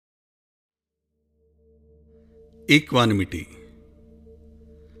Equanimity.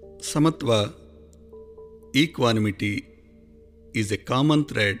 Samatva, equanimity, is a common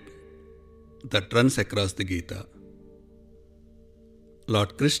thread that runs across the Gita.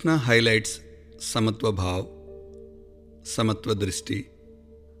 Lord Krishna highlights Samatva Bhav, Samatva Drishti,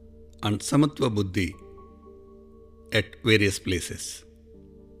 and Samatva Buddhi at various places.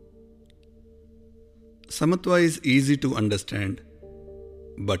 Samatva is easy to understand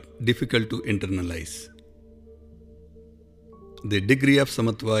but difficult to internalize. The degree of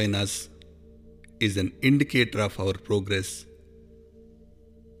Samatva in us is an indicator of our progress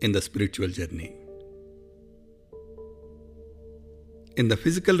in the spiritual journey. In the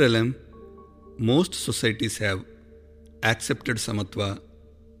physical realm, most societies have accepted Samatva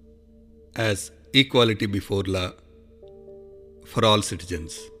as equality before law for all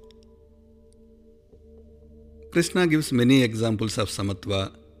citizens. Krishna gives many examples of Samatva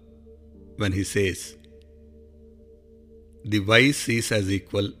when he says, "The wise sees as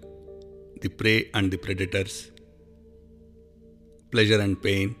equal the prey and the predators, pleasure and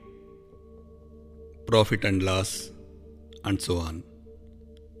pain, profit and loss, and so on."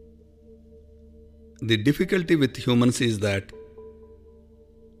 The difficulty with humans is that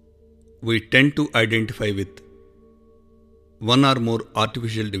we tend to identify with one or more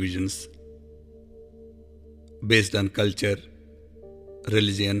artificial divisions based on culture,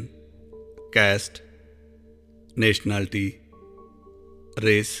 religion, caste, nationality,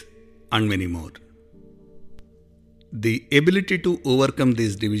 race, and many more. The ability to overcome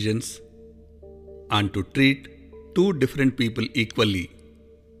these divisions and to treat two different people equally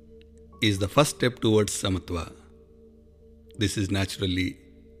is the first step towards Samatva. This is naturally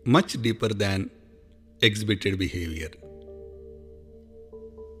much deeper than exhibited behavior.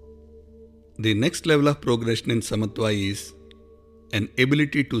 The next level of progression in Samatva is an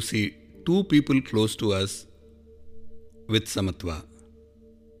ability to see two people close to us with Samatva.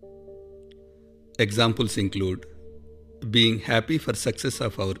 Examples include being happy for success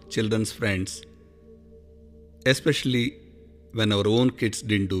of our children's friends, especially when our own kids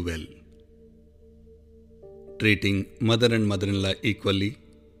didn't do well, treating mother and mother-in-law equally,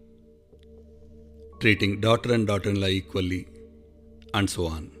 treating daughter and daughter-in-law equally, and so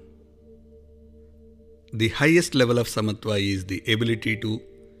on. The highest level of Samatva is the ability to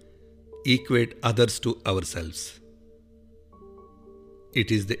equate others to ourselves. It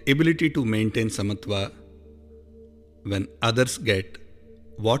is the ability to maintain Samatva when others get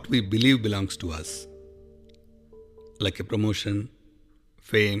what we believe belongs to us, like a promotion,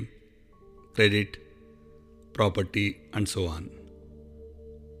 fame, credit, property, and so on.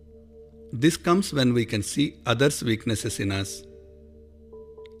 This comes when we can see others' weaknesses in us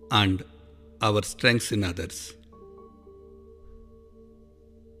and our strengths in others.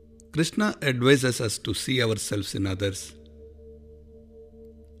 Krishna advises us to see ourselves in others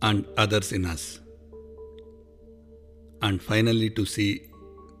and others in us, and finally to see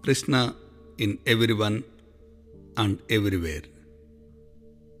Krishna in everyone and everywhere.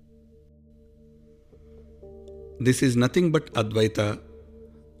 This is nothing but Advaita,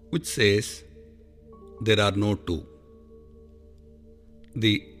 which says there are no two.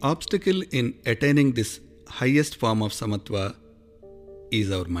 The obstacle in attaining this highest form of Samatva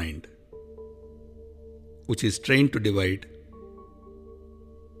is our mind, which is trained to divide.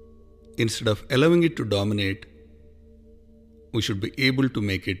 Instead of allowing it to dominate, we should be able to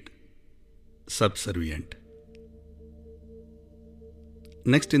make it subservient.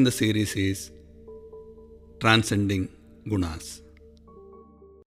 Next in the series is Transcending Gunas.